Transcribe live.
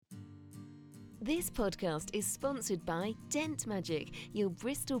This podcast is sponsored by Dent Magic, your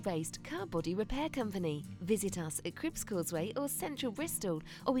Bristol-based car body repair company. Visit us at Cribs Causeway or Central Bristol,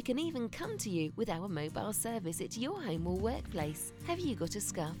 or we can even come to you with our mobile service at your home or workplace. Have you got a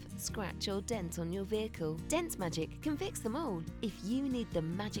scuff, scratch or dent on your vehicle? Dent Magic can fix them all. If you need the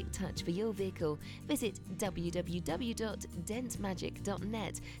magic touch for your vehicle, visit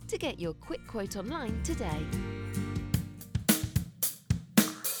www.dentmagic.net to get your quick quote online today.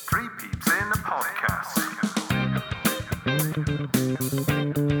 Three Peeps in a Podcast.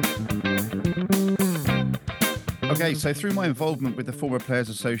 Okay, so through my involvement with the Former Players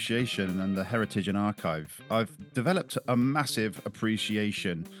Association and the Heritage and Archive, I've developed a massive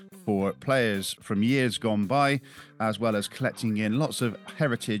appreciation for players from years gone by, as well as collecting in lots of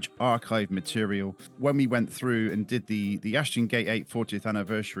heritage archive material. When we went through and did the Ashton Gate 8 40th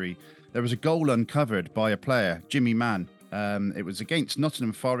anniversary, there was a goal uncovered by a player, Jimmy Mann. It was against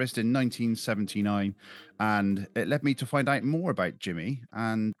Nottingham Forest in 1979, and it led me to find out more about Jimmy,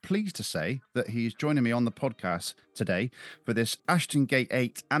 and pleased to say that he's joining me on the podcast today for this Ashton Gate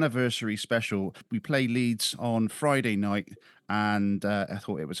 8 anniversary special. We play Leeds on Friday night, and I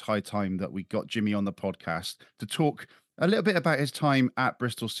thought it was high time that we got Jimmy on the podcast to talk a little bit about his time at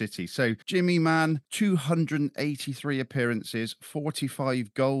Bristol City. So Jimmy Mann, 283 appearances,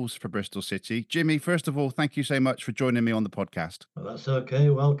 45 goals for Bristol City. Jimmy, first of all, thank you so much for joining me on the podcast. Well, that's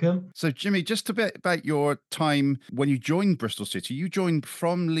okay. Welcome. So Jimmy, just a bit about your time when you joined Bristol City. You joined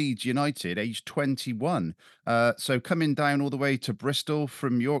from Leeds United, age 21. So coming down all the way to Bristol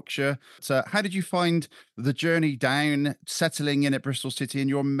from Yorkshire. So how did you find the journey down, settling in at Bristol City, and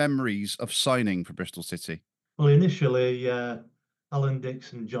your memories of signing for Bristol City? Well, initially, Alan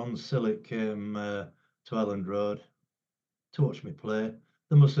Dix and John Sillick came to Elland Road to watch me play.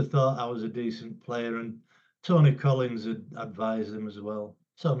 They must have thought I was a decent player, and Tony Collins had advised them as well.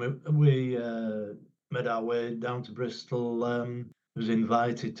 So we made our way down to Bristol. Was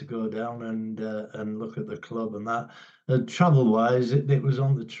invited to go down and look at the club and that. Travel-wise, it was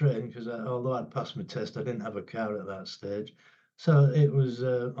on the train because although I'd passed my test, I didn't have a car at that stage. So it was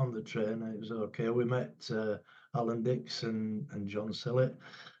on the train. It was okay. We met Alan Dix and John Sillitt.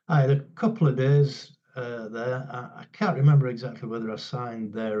 I had a couple of days there. I can't remember exactly whether I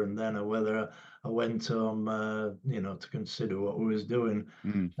signed there and then or whether I went home, to consider what we was doing.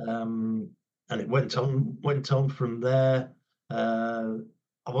 And it went on from there. I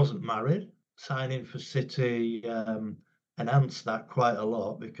wasn't married. Signing for City enhanced that quite a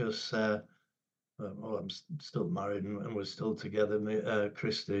lot because. Well, I'm still married and we're still together,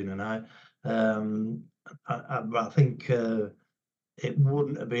 Christine and I. I think it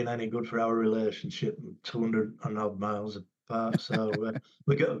wouldn't have been any good for our relationship 200 and odd miles apart. So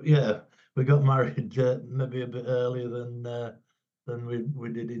we got married maybe a bit earlier than we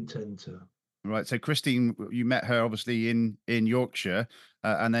did intend to. Right. So Christine, you met her obviously in Yorkshire,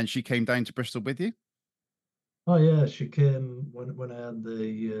 and then she came down to Bristol with you. Oh yeah, she came when I had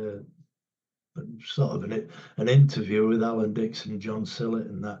the. Sort of an interview with Alan Dix and John Sillitt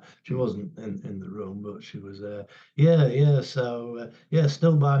and that. She wasn't in the room, but she was there. So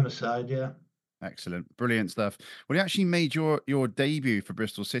still by my side. Excellent, brilliant stuff. Well, you actually made your debut for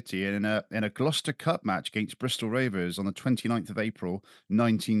Bristol City in a Gloucester Cup match against Bristol Rovers on the 29th of April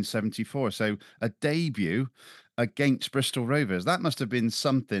 1974. So a debut against Bristol Rovers. That must have been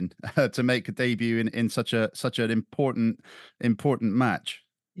something to make a debut in such an important match.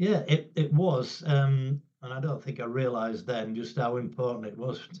 Yeah, it was, and I don't think I realised then just how important it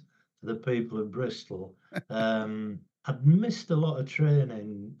was to the people of Bristol. I'd missed a lot of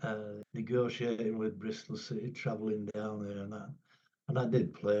training, negotiating with Bristol City, travelling down there and that, and I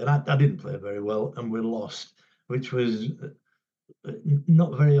did play, and I didn't play very well, and we lost, which was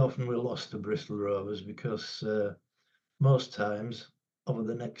not very often we lost to Bristol Rovers because most times over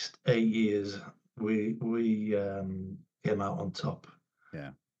the next 8 years we came out on top.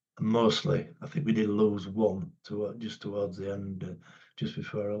 Yeah. Mostly, I think we did lose one just towards the end, just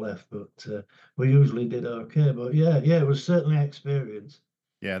before I left. But we usually did okay. But yeah, it was certainly an experience.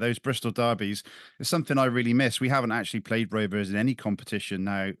 Yeah, those Bristol derbies is something I really miss. We haven't actually played Rovers in any competition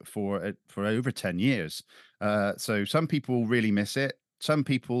now for over 10 years. So some people really miss it. Some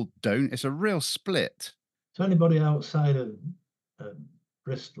people don't. It's a real split. So anybody outside of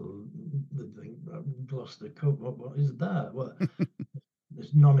Bristol, they think Gloucester Cup. What is that? What?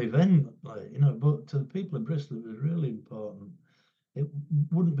 It's non-event, but to the people of Bristol, it was really important. It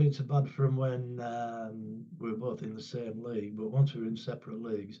wouldn't be so bad for them when we were both in the same league, but once we were in separate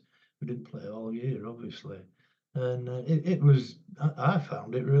leagues, we didn't play all year, obviously. And it was, I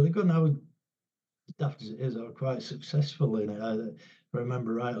found it really good. And I was, daft as it is, I was quite successful in it. I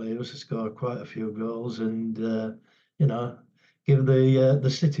remember rightly, he used to score quite a few goals and, you know, give the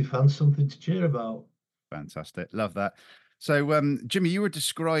City fans something to cheer about. Fantastic. Love that. So, Jimmy, you were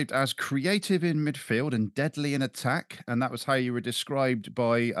described as creative in midfield and deadly in attack. And that was how you were described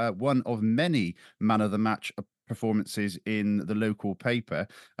by one of many man of the match performances in the local paper.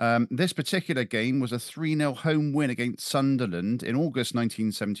 This particular game was a 3-0 home win against Sunderland in August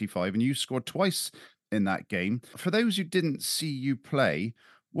 1975, and you scored twice in that game. For those who didn't see you play,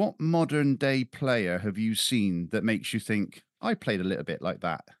 what modern day player have you seen that makes you think I played a little bit like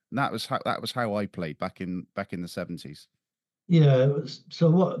that? And that was how I played back in the 70s. Yeah,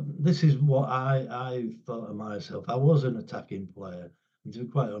 so this is what I thought of myself. I was an attacking player, and to be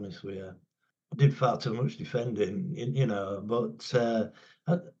quite honest with you, I did far too much defending, but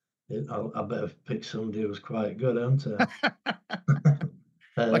I, I better pick somebody who was quite good, haven't I?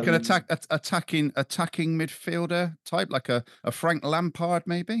 Like an Um, attacking midfielder type, like a Frank Lampard,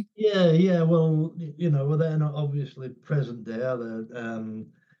 maybe? yeah. Well, well, they're not obviously present day, are they?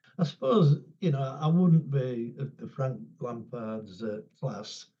 I suppose I wouldn't be the Frank Lampard's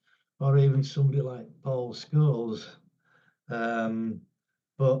class, or even somebody like Paul Scholes. Um,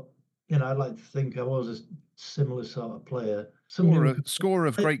 but I'd like to think I was a similar sort of player. Somebody Or who a could scorer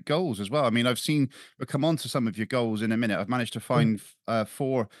of play. great goals as well. I mean, we'll come on to some of your goals in a minute. I've managed to find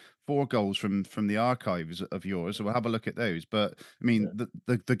four goals from the archives of yours, so we'll have a look at those. But I mean,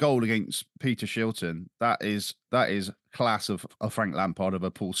 Yeah. the goal against Peter Shilton, that is class of Frank Lampard of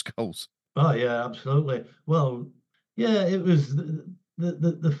a Paul Scholes. Oh yeah, absolutely. Well, yeah, it was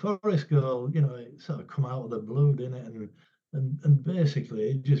the Forest goal. It sort of come out of the blue, didn't it? And basically,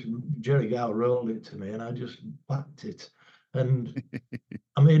 it just Jerry Gow rolled it to me, and I just whacked it. And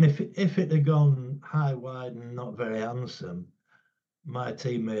I mean, if it had gone high, wide, and not very handsome, my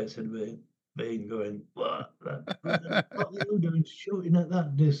teammates had been going, what are you doing shooting at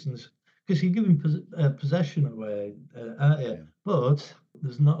that distance? Because you're giving possession away, aren't you? Yeah. But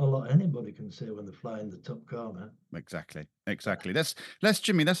there's not a lot anybody can say when they fly in the top corner. Exactly. Let's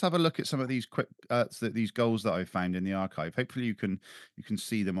Jimmy. Let's have a look at some of these quick these goals that I found in the archive. Hopefully, you can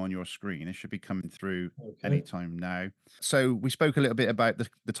see them on your screen. It should be coming through Okay. anytime now. So we spoke a little bit about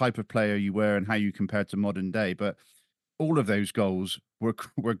the type of player you were and how you compared to modern day, but all of those goals were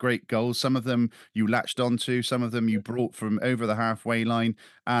great goals. Some of them you latched onto, some of them you brought from over the halfway line,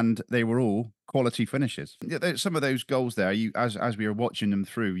 and they were all quality finishes. Yeah, some of those goals there, you as we were watching them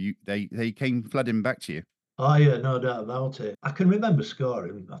through, they came flooding back to you. Oh yeah, no doubt about it. I can remember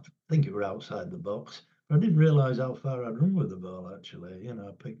scoring. I think it were outside the box, but I didn't realise how far I'd run with the ball. Actually,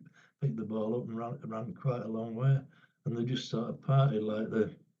 I picked the ball up and ran quite a long way, and they just sort of parted like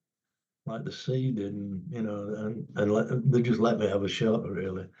the seed in, they just let me have a shot,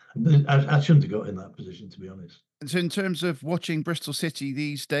 really. I shouldn't have got in that position, to be honest. So in terms of watching Bristol City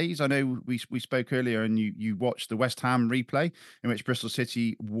these days, I know we spoke earlier and you watched the West Ham replay in which Bristol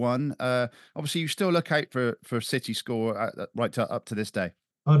City won. Obviously, you still look out for City score right up to this day.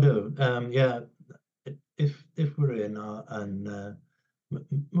 I do. Yeah, if we're in, and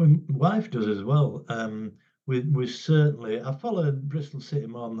my wife does as well. We certainly. I follow Bristol City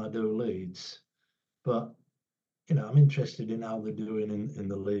more than I do Leeds, but I'm interested in how they're doing in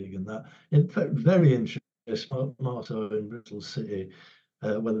the league and that. In fact, very interested, more so in Bristol City,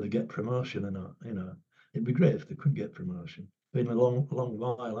 whether they get promotion or not. It'd be great if they could get promotion. Been a long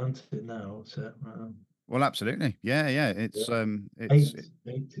while, hasn't it now? So, Well, absolutely, yeah. yeah, It's eight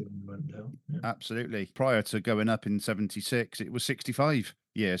when we went down. Yeah. absolutely prior to going up in '76, it was 65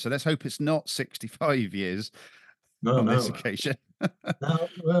 years. So let's hope it's not 65 years No, on this no, occasion. no.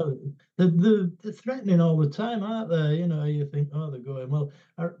 Well, they're threatening all the time, aren't they? You think, oh, they're going well.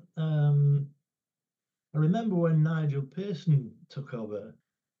 I remember when Nigel Pearson took over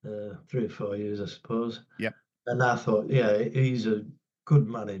 3 or 4 years, I suppose. Yep. And I thought, yeah, he's a good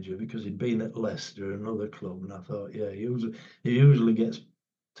manager because he'd been at Leicester, another club, and I thought, yeah, he usually gets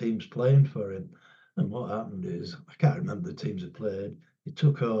teams playing for him. And what happened is, I can't remember the teams that played. He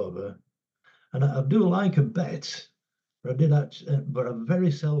took over, and I do like a bet, but I did actually, but I very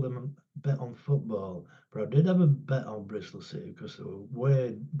seldom bet on football. But I did have a bet on Bristol City because they were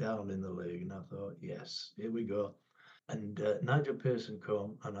way down in the league, and I thought, yes, here we go. And Nigel Pearson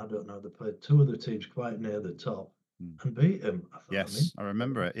come, and I don't know, they played two other teams quite near the top Mm. and beat him. I thought, Yes, I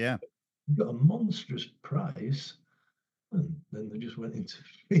remember it. Yeah. we got a monstrous prize. And then they just went into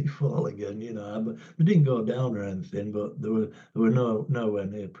free fall again, But they didn't go down or anything, but they were nowhere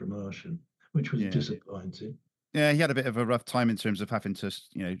near promotion, which was Yeah. disappointing. Yeah, he had a bit of a rough time in terms of having to,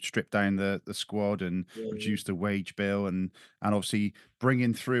 strip down the squad and Yeah, reduce the wage bill, and obviously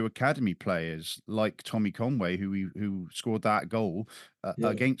bringing through academy players like Tommy Conway, who scored that goal yeah,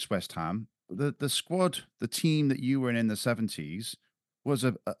 against West Ham. The squad, the team that you were in the 70s was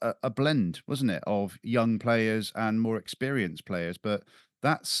a blend, wasn't it, of young players and more experienced players. But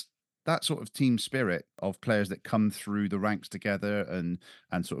that's that sort of team spirit of players that come through the ranks together and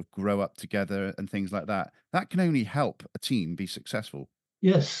sort of grow up together and things like that. That can only help a team be successful.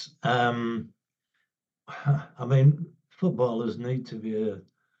 yes. I mean, footballers need to be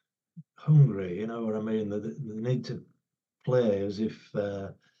hungry. You know what I mean? They need to play as if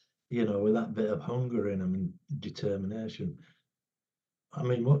with that bit of hunger in them and determination. I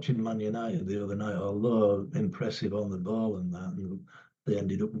mean, watching Man United the other night, although impressive on the ball and that, and they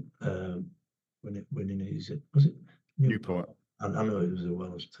ended up winning. Was it Newport. Newport? I know it was a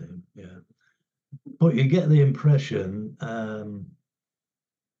Welsh team, yeah. But you get the impression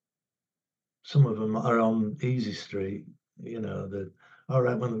some of them are on easy street. They're all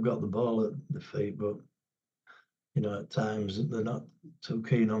right when they've got the ball at the feet, but at times they're not too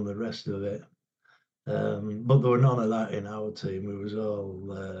keen on the rest of it. But there were none of that in our team. We was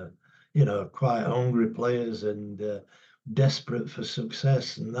all, quite hungry players and desperate for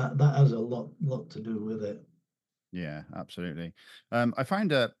success, and that has a lot to do with it. Yeah, absolutely. I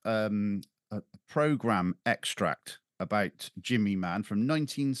found a program extract about Jimmy Mann from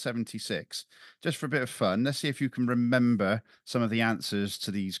 1976, just for a bit of fun. Let's see if you can remember some of the answers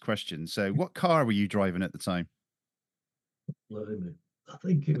to these questions. So, what car were you driving at the time? Blimey. I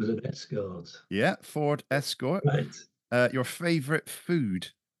think it was an Escort. Yeah, Ford Escort. Right. Your favorite food?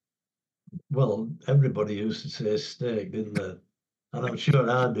 Well, everybody used to say steak, didn't they? And I'm sure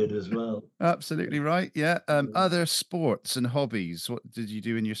I did as well. Absolutely right. Yeah. Other sports and hobbies. What did you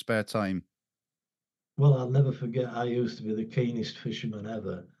do in your spare time? Well, I'll never forget, I used to be the keenest fisherman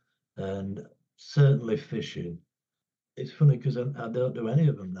ever, and certainly fishing. It's funny because I don't do any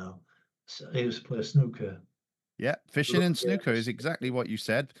of them now. I used to play snooker. Yeah, fishing Love and snooker is games. exactly what you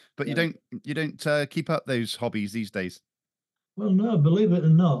said, but you Yeah. don't keep up those hobbies these days. Well, no, believe it or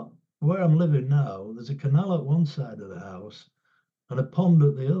not, where I'm living now, there's a canal at one side of the house and a pond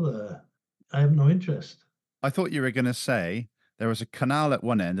at the other. I have no interest. I thought you were going to say there was a canal at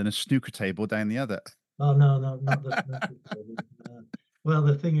one end and a snooker table down the other. Oh, no, no, not the snooker table. No. Well,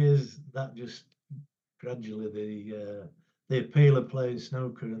 the thing is that just gradually the appeal of playing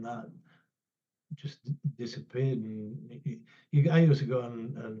snooker and that just disappeared. And I used to go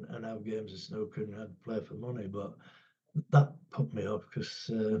and have games of snooker and I'd play for money, but that put me off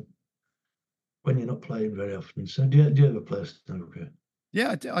because when you're not playing very often. So do you ever play snooker?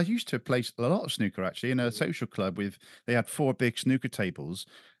 Yeah, I used to play a lot of snooker actually in a Mm. social club with they had four big snooker tables.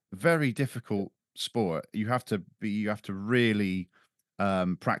 Very difficult sport. You have to really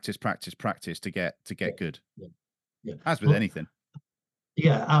practice, practice, practice to Yeah, get good. yeah, yeah. As with But anything.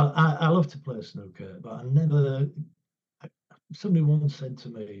 yeah, I love to play snooker, but I never. I, somebody once said to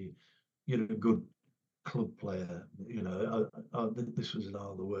me, "You're a good club player." This was in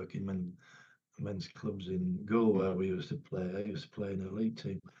all the working men's clubs in Goa where we used to play. I used to play in a league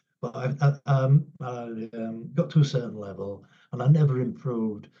team, but I got to a certain level and I never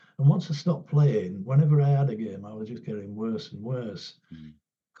improved. And once I stopped playing, whenever I had a game, I was just getting worse and worse. Mhm.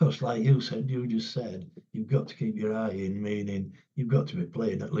 Because, like you just said, you've got to keep your eye in, meaning you've got to be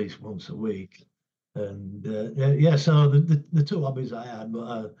playing at least once a week. And yeah, so the two hobbies I had,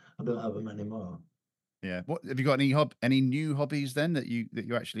 but I don't have them anymore. Yeah. What have you got any new hobbies then that you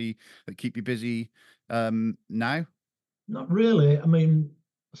actually that keep you busy now? Not really. I mean,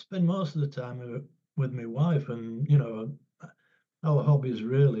 I spend most of the time with my wife, and our hobbies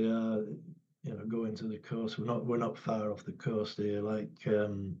really are, going to the coast. We're not far off the coast here, like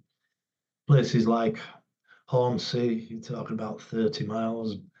places like Hornsea. You're talking about 30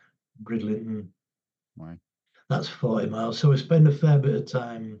 miles. Bridlington, Why? that's 40 miles. So we spend a fair bit of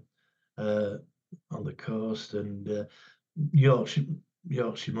time uh, on the coast and Yorkshire,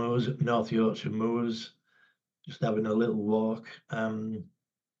 Yorkshire moors, North Yorkshire moors, just having a little walk. And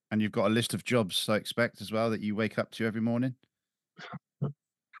you've got a list of jobs, I expect, as well, that you wake up to every morning.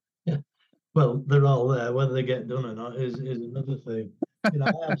 Yeah, well, they're all there. Whether they get done or not is another thing. I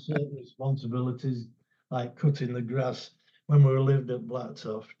have certain responsibilities like cutting the grass. When we lived at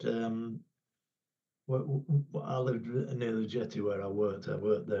Blacktoft, I lived near the jetty where I worked. I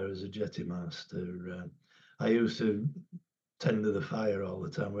worked there as a jetty master. I used to tend to the fire all the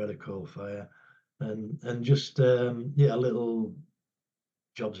time. We had a coal fire, and just yeah, little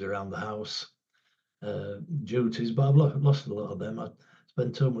jobs around the house, duties. But I've lost a lot of them. I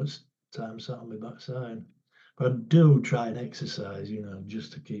spent too much time sat on my backside. I do try and exercise,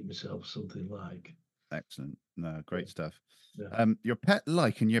 just to keep myself something like. Excellent. No, great stuff. Yeah. Your pet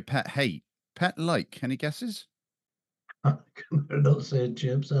like and your pet hate. Pet like, any guesses? I'm not saying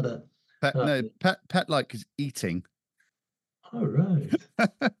chips, had I? Pet Uh, no, pet like is eating. all right.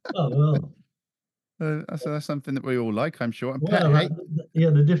 Oh well. So that's something that we all like, I'm sure. And pet Well, hate.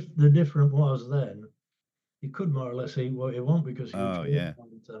 yeah. The different was then. You could more or less eat what you want because you Oh train yeah. all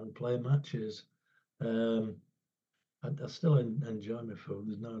the time, play matches. Um, I still enjoy my food.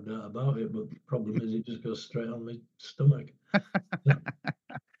 There's no doubt about it. But the problem is, it just goes straight on my stomach.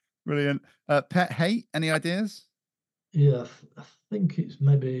 Brilliant. Pet hate, any ideas? Yeah, I think it's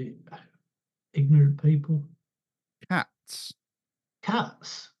maybe ignorant people. Cats.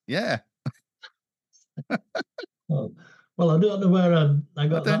 Cats. Yeah. Oh, well, I don't know where I I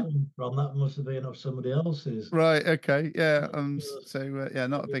got that don't. one from. That must have been off somebody else's. Right. Okay. Yeah. Uh, So yeah,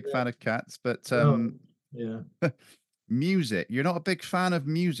 not a big fan of cats, but No, yeah. music. You're not a big fan of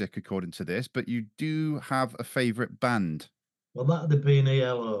music, according to this, but you do have a favorite band. Well, that'd have been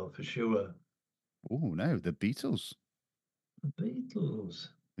ELO for sure. Oh no, the Beatles. The Beatles.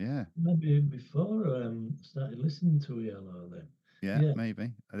 Yeah. Maybe before I started listening to ELO then. Yeah, Yeah.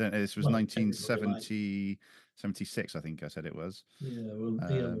 maybe. I don't know. This was Well, everybody liked. 76, I think I said it was. Yeah. Well,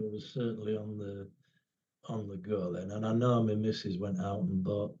 Um, ELO was certainly on the go then, and I know my missus went out and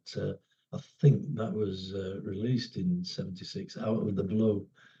bought. I think that was released in '76, Out of the Blue.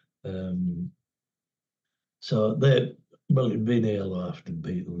 Um, so they, well, it'd been ELO after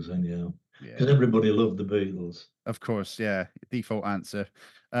Beatles anyhow, because yeah, everybody loved the Beatles. of course. Yeah, default answer.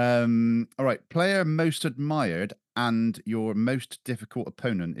 All right. Player most admired and your most difficult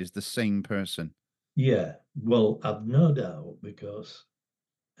opponent is the same person. Yeah. Well, I've no doubt because,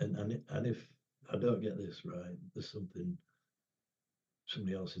 and if I don't get this right, there's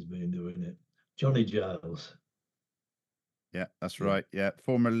somebody else has been doing it. Johnny Giles. Yeah, that's Yeah. right. Yeah,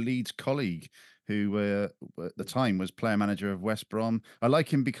 former Leeds colleague who at the time was player manager of West Brom. I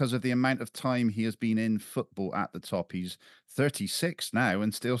like him because of the amount of time he has been in football at the top. He's 36 now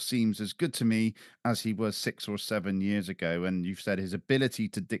and still seems as good to me as he was 6 or 7 years ago. And you've said his ability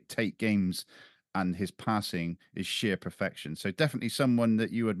to dictate games and his passing is sheer perfection. So definitely someone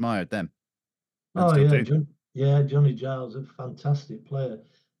that you admired them and Oh still yeah, do. yeah, Johnny Giles, a fantastic player.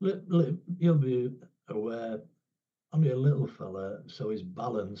 You'll be aware, only a little fella, so his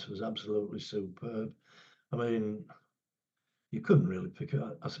balance was absolutely superb. I mean, you couldn't really pick it.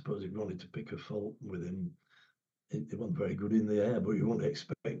 I suppose if you wanted to pick a fault with him, he wasn't very good in the air, but you wouldn't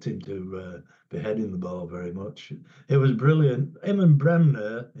expect him to be heading the ball very much. It was brilliant. Him and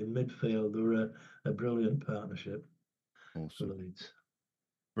Bremner in midfield were a brilliant partnership for Awesome. Leeds.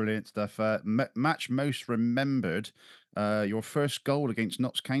 Brilliant stuff. Match most remembered. Your first goal against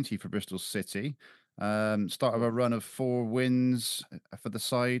Notts County for Bristol City. Start of a run of 4 wins for the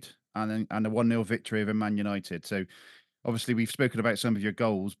side, and a 1-0 victory over Man United. So obviously we've spoken about some of your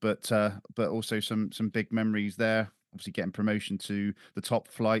goals, but also some big memories there. Obviously getting promotion to the top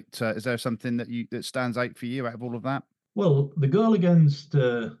flight. Is there something that stands out for you out of all of that? Well, the goal against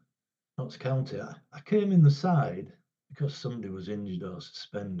Notts County, I came in the side because somebody was injured or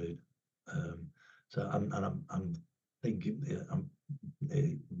suspended. Um, so I'm thinking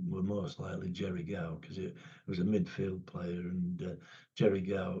it were most likely Jerry Gow because it was a midfield player and Jerry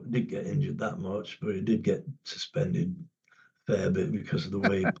Gow did get injured that much, but he did get suspended a fair bit because of the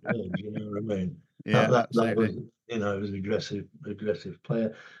way he played. You know what I mean? Yeah, That was absolutely. he was an aggressive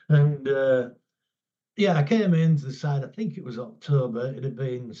player, and yeah, I came into the side. I think it was October. It had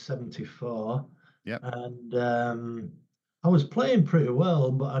been '74, Yep. and I was playing pretty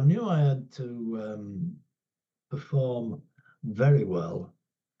well, but I knew I had to perform very well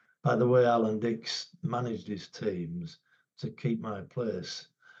by the way Alan Dix managed his teams to keep my place.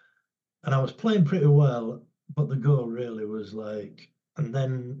 And I was playing pretty well, but the goal really was like, and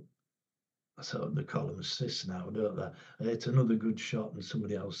then so they call them assists now, don't they? I hit another good shot, and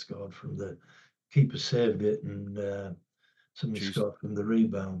somebody else scored from the keeper saved it, and somebody Cheese. scored from the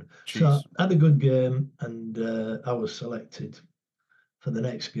rebound. So Cheese. I had a good game, and I was selected for the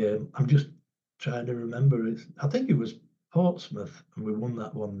next game. I'm just trying to remember it. I think it was Portsmouth, and we won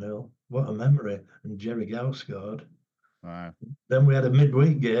that 1-0. What a memory! And Jerry Gow scored. Wow. Then we had a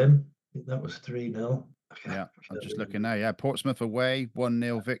midweek game. That was 3-0. Yeah, I I'm can't just remember. looking now. Yeah, Portsmouth away,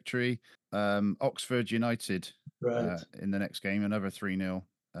 1-0 victory. Oxford United Right. in the next game, another 3-0,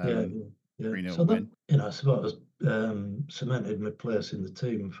 Yeah, yeah, yeah. 3-0 So that, win. I suppose cemented my place in the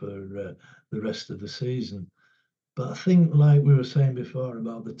team for the rest of the season. But I think, like we were saying before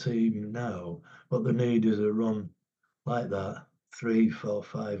about the team now, what they need is a run like that. 3, 4,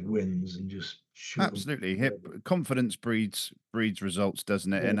 5 wins and just shoot 'em. Absolutely. Confidence breeds results,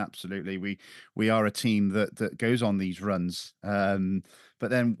 doesn't it? Yeah, And absolutely, we are a team that goes on these runs. But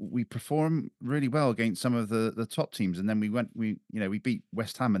then we perform really well against some of the top teams. And then we beat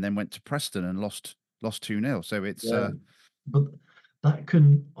West Ham and then went to Preston and lost 2-0. So it's yeah. But that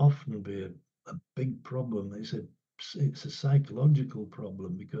can often be a big problem. It's a psychological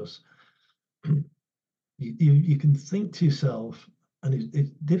problem because you can think to yourself, and it's a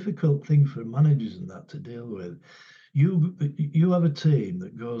difficult thing for managers and that to deal with. You have a team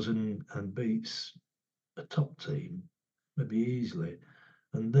that goes and beats a top team, maybe easily,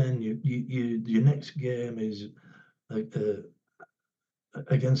 and then your next game is like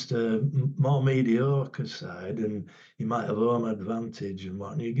against a more mediocre side, and you might have home advantage and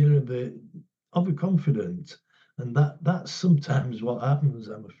what, and you get a bit overconfident, and that's sometimes what happens.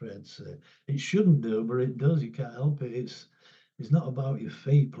 I'm afraid to say it shouldn't do, but it does. You can't help it. It's not about your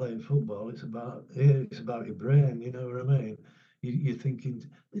feet playing football. It's about your brain. You know what I mean? You're thinking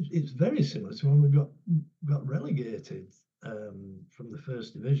it's very similar to when we got relegated from the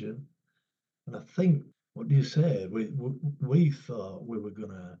first division. And I think, what do you say? We thought we were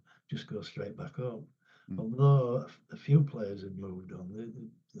gonna just go straight back up. Although a few players had moved on,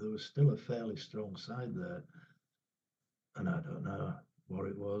 there was still a fairly strong side there. And I don't know what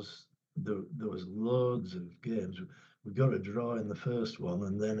it was. There was loads of games. We got a draw in the first one,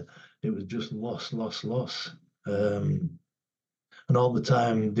 and then it was just loss, loss, loss. And all the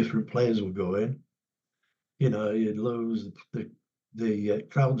time, different players were going. You'd lose. The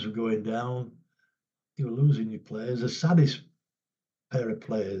crowds were going down. You were losing your players. The saddest pair of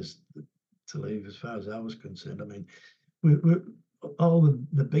players to leave, as far as I was concerned. I mean, we all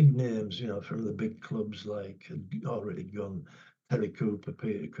the big names, from the big clubs, like had already gone. Terry Cooper,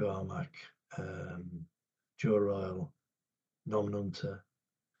 Peter Cormack, Joe Royle, Norman Hunter.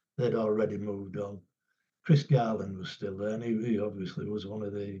 They'd already moved on. Chris Garland was still there, and he obviously was one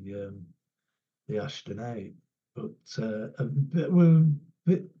of the Ashton Eight. But a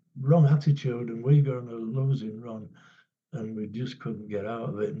bit wrong attitude, and we got on a losing run, and we just couldn't get out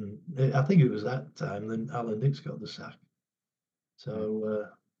of it. And I think it was that time then Alan Dix got the sack. So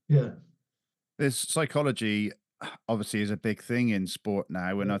yeah, There's psychology obviously is a big thing in sport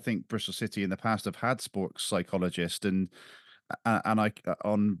now, and I think Bristol City in the past have had sports psychologists, and I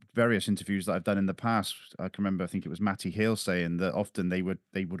on various interviews that I've done in the past, I can remember, I think it was Matty Hill saying that often they would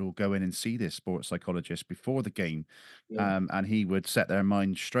all go in and see this sports psychologist before the game, yeah, and he would set their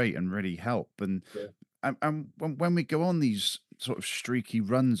mind straight and really help. yeah, And when we go on these sort of streaky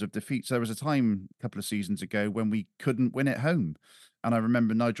runs of defeats, there was a time a couple of seasons ago when we couldn't win at home. And I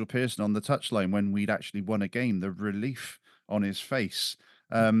remember Nigel Pearson on the touchline when we'd actually won a game, the relief on his face.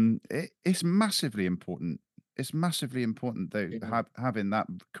 It's massively important. It's massively important, though, yeah. having that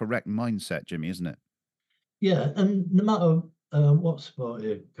correct mindset, Jimmy, isn't it? Yeah, and no matter what sport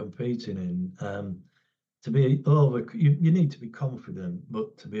you're competing in, to be you need to be confident,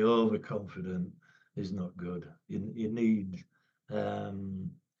 but to be overconfident is not good. You need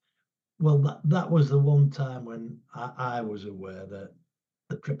well, that was the one time when I was aware that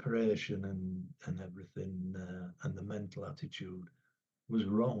the preparation and everything and the mental attitude was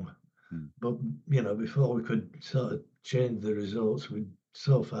wrong. Mm. But before we could sort of change the results, we're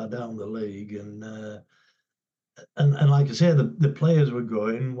so far down the league, and like I say, the players were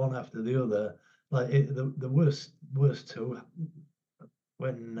going one after the other. Like the worst two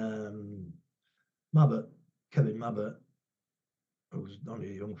when Kevin Mabbott, who was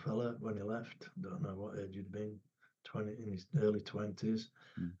only a young fella when he left. Don't know what age he'd been, 20 in his early 20s,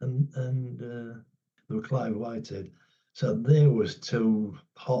 and there were Clive Whitehead. So there was two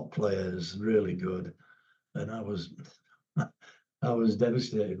hot players, really good, and I was I was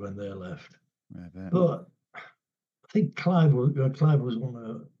devastated when they left. Yeah, I bet. But I think Clive was one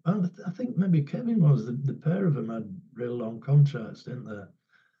of. I think maybe Kevin was. The pair of them had real long contracts, didn't they?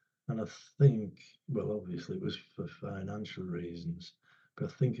 And I think, well, obviously it was for financial reasons, but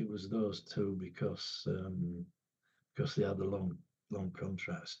I think it was those two because they had the long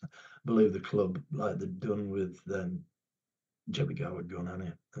contracts. I believe the club, like they'd done with Jerry Gow had gone,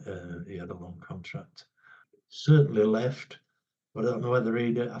 hadn't he? He had a long contract. Certainly left. But I don't know whether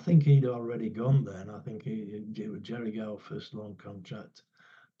I think he'd already gone then. I think it was Jerry Gow first long contract,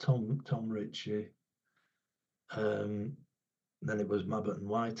 Tom Ritchie, then it was Mabbott and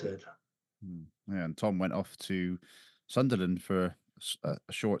Whitehead. Yeah, and Tom went off to Sunderland for a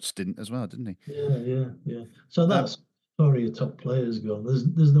short stint as well, didn't he? Yeah. So that's sorry, your top players gone.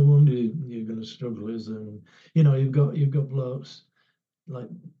 There's no wonder you're going to struggle, is there? And, you've got blokes like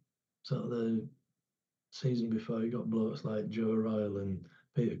sort of season before, you got blokes like Joe Royle and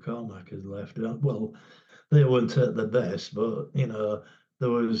Peter Cormack had left. Well, they weren't at the best, but there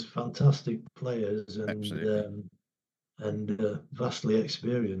was fantastic players Absolutely. and vastly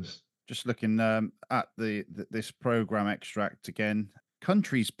experienced. Just looking at this program extract again.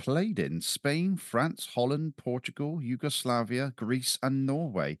 Countries played in Spain, France, Holland, Portugal, Yugoslavia, Greece, and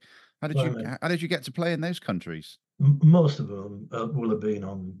Norway. Well, I mean, How did you get to play in those countries? most of them will have been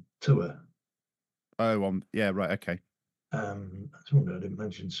on tour. Oh, yeah, right, okay. I wonder I didn't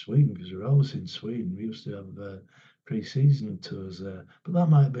mention Sweden because we're always in Sweden. We used to have pre-season tours there, but that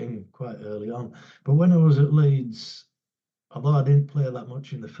might have been quite early on. But when I was at Leeds, although I didn't play that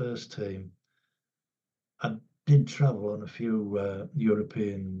much in the first team, I did travel on a few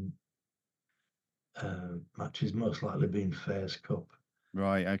European matches, most likely being Fairs Cup.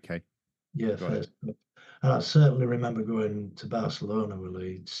 Right, okay. Yeah, Got it. Fairs Cup. And I certainly remember going to Barcelona with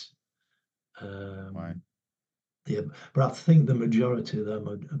Leeds. Right. Yeah, but I think the majority of them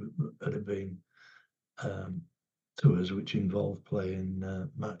had have been tours which involve playing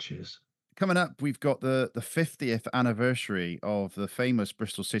matches. Coming up, we've got the 50th anniversary of the famous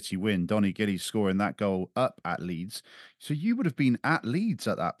Bristol City win, Donny Gilly scoring that goal up at Leeds. So you would have been at Leeds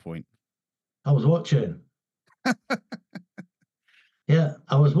at that point. I was watching. Yeah,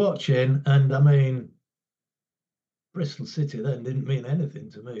 I was watching, and I mean, Bristol City then didn't mean anything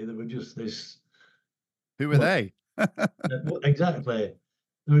to me. They were just this. Who were they? Exactly.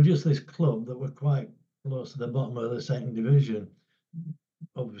 They were just this club that were quite close to the bottom of the second division.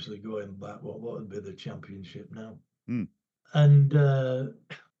 Obviously, going back, what would be the championship now? Hmm. And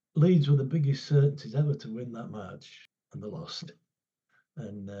Leeds were the biggest certainties ever to win that match, and they lost.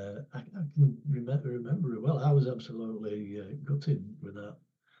 And I can remember it well. I was absolutely gutted with that.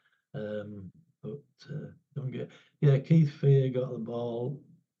 But don't get, yeah, Keith Fear got the ball,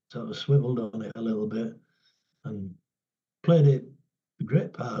 sort of swiveled on it a little bit, and played it a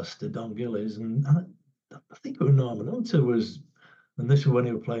great pass to Don Gillies, and I think it was Norman Hunter was, and this was when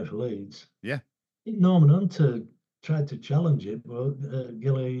he was playing for Leeds. Yeah. I think Norman Hunter tried to challenge it, but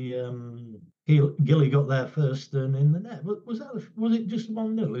Gilly got there first and in the net. Was it just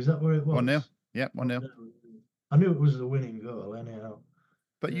 1-0? Is that where it was? 1-0. Yeah, 1-0. I knew it was the winning goal anyhow.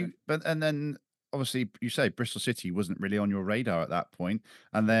 But and then obviously you say Bristol City wasn't really on your radar at that point,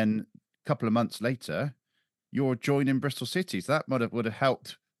 and then a couple of months later, you're joining Bristol City. So that would have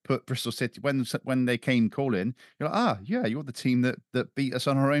helped put Bristol City when they came calling. You're like, yeah, you're the team that beat us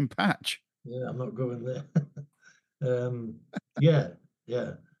on our own patch. Yeah, I'm not going there. Yeah,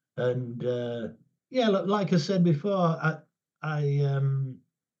 and yeah. Like I said before, I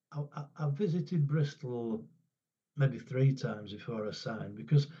visited Bristol maybe 3 times before I signed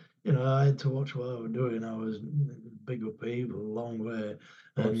because I had to watch what I was doing. I was big upheaval, a long way,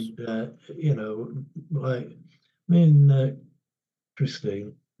 and like me and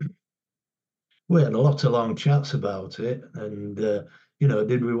Christine, we had a lot of long chats about it, and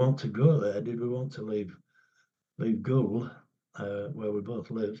did we want to go there? Did we want to leave Goole, where we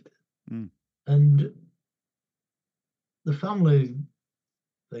both lived, and the family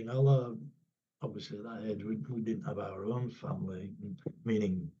thing, although obviously at that age we didn't have our own family,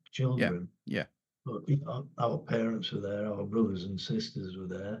 meaning children. Yeah. But our parents were there, our brothers and sisters were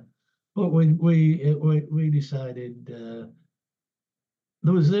there. But we decided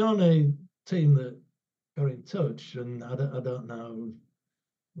there was the only team that got in touch, and I don't know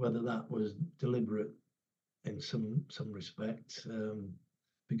whether that was deliberate in some respect.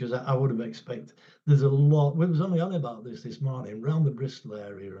 Because I would have expected there's a lot. We was only on about this morning around the Bristol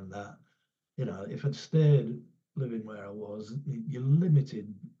area and that. If I'd stayed living where I was, you're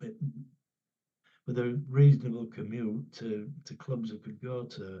limited with a reasonable commute to clubs I could go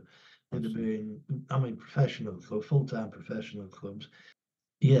to. It'd have been, professional club, full-time professional clubs.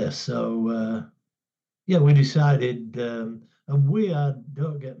 Yeah, so yeah, we decided, and we had,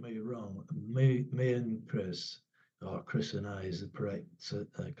 don't get me wrong, me and Chris, or Chris and I is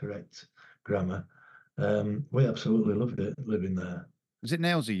the correct grammar. We absolutely loved it living there. Was it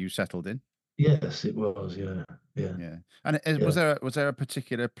Nailsy you settled in? Yes, it was. Yeah. And Yeah. was there a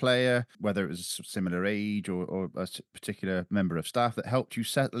particular player, whether it was a similar age or a particular member of staff, that helped you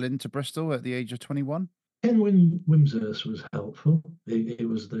settle into Bristol at the age of 21? Ken Wimshurst was helpful. He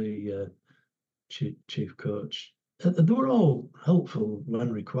was the chief coach. They were all helpful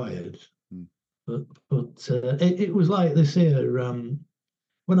when required, but it was like this here.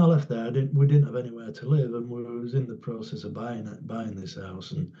 When I left there, we didn't have anywhere to live, and we was in the process of buying this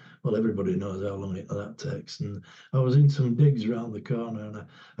house. And well, everybody knows how long that takes. And I was in some digs around the corner, and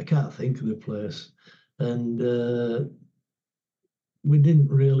I can't think of the place. And we didn't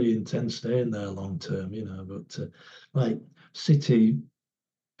really intend staying there long term, but like City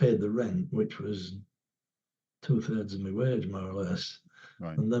paid the rent, which was 2/3 of my wage, more or less.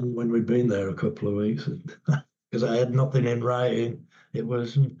 Right. And then when we'd been there a couple of weeks, because I had nothing in writing, it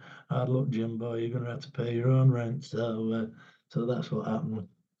was hard luck, Jimbo. You're going to have to pay your own rent. So that's what happened.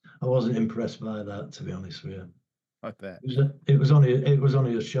 I wasn't impressed by that, to be honest with you. I bet. It was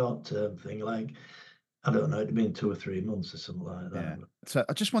only a short term thing. Like, I don't know, it'd been 2 or 3 months or something like that. Yeah. But So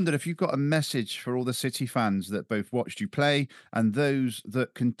I just wondered if you've got a message for all the City fans that both watched you play and those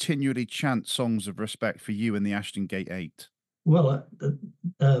that continually chant songs of respect for you and the Ashton Gate Eight. well,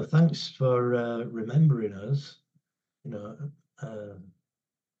 thanks for remembering us. You know, uh,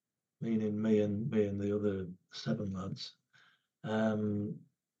 meaning me and the other 7 lads. And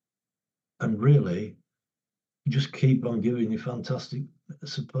really, just keep on giving you fantastic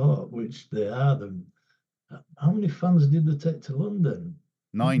support, which they are. Them. How many fans did they take to London?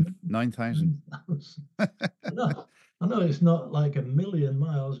 9,000. 9,000. I know it's not like a million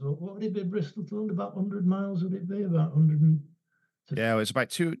miles, but what would it be, Bristol to London? About 100 miles would it be? About 100 Yeah, it's about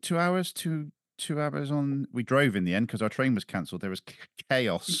 2 hours, 2 hours on. We drove in the end because our train was cancelled. There was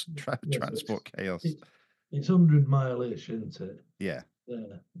chaos, Yes, transport chaos. it's 100 mile-ish, isn't it? Yeah.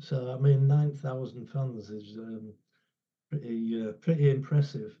 Yeah. So I mean, 9,000 fans is pretty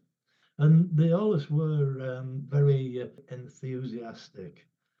impressive, and they always were very enthusiastic.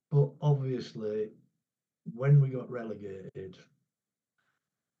 But obviously, when we got relegated,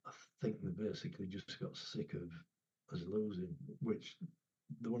 I think they basically just got sick of us losing, which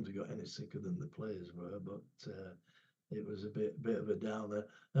they wouldn't have got any sicker than the players were, but it was a bit of a downer.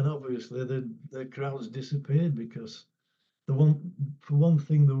 And obviously, the crowds disappeared because for one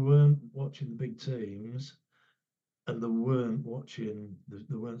thing, they weren't watching the big teams, and they weren't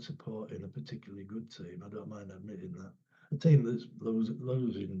supporting a particularly good team. I don't mind admitting that. A team that's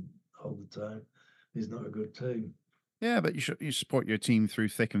losing all the time is not a good team. Yeah, but you support your team through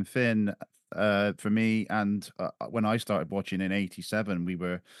thick and thin. For me, and when I started watching in '87, we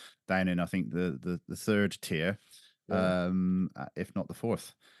were down in I think the third tier, Yeah. if not the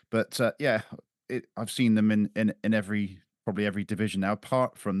fourth. But yeah, I've seen them in probably every division now,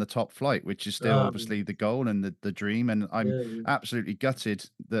 apart from the top flight, which is still Um, obviously the goal and the dream. And I'm yeah, absolutely gutted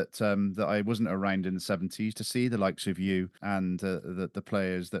that I wasn't around in the '70s to see the likes of you and the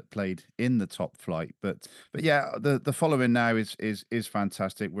players that played in the top flight. But yeah, the following now is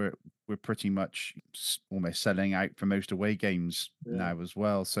fantastic. We're pretty much almost selling out for most away games yeah, now as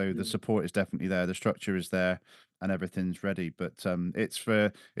well. So the yeah, support is definitely there, the structure is there, and everything's ready. But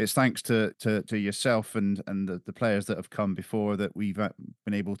it's thanks to yourself and the players that have come before that we've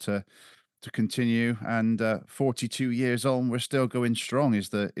been able to continue. And 42 years on, we're still going strong. Is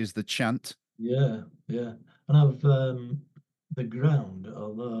the chant? yeah, yeah. And the ground,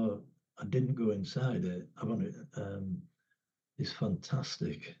 although I didn't go inside it, I want it. Is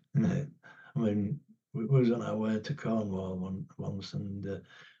fantastic, isn't it? I mean, we was on our way to Cornwall once, and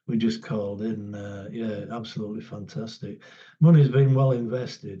we just called in. Yeah, absolutely fantastic. Money's been well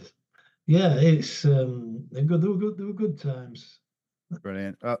invested. Yeah, it's they're good. They were good. They were good times.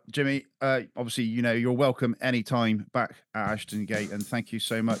 Brilliant. Jimmy, obviously, you're welcome anytime back at Ashton Gate. And thank you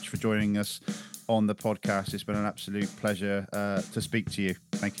so much for joining us on the podcast. It's been an absolute pleasure to speak to you.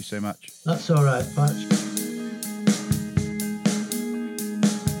 Thank you so much. That's all right, Patch.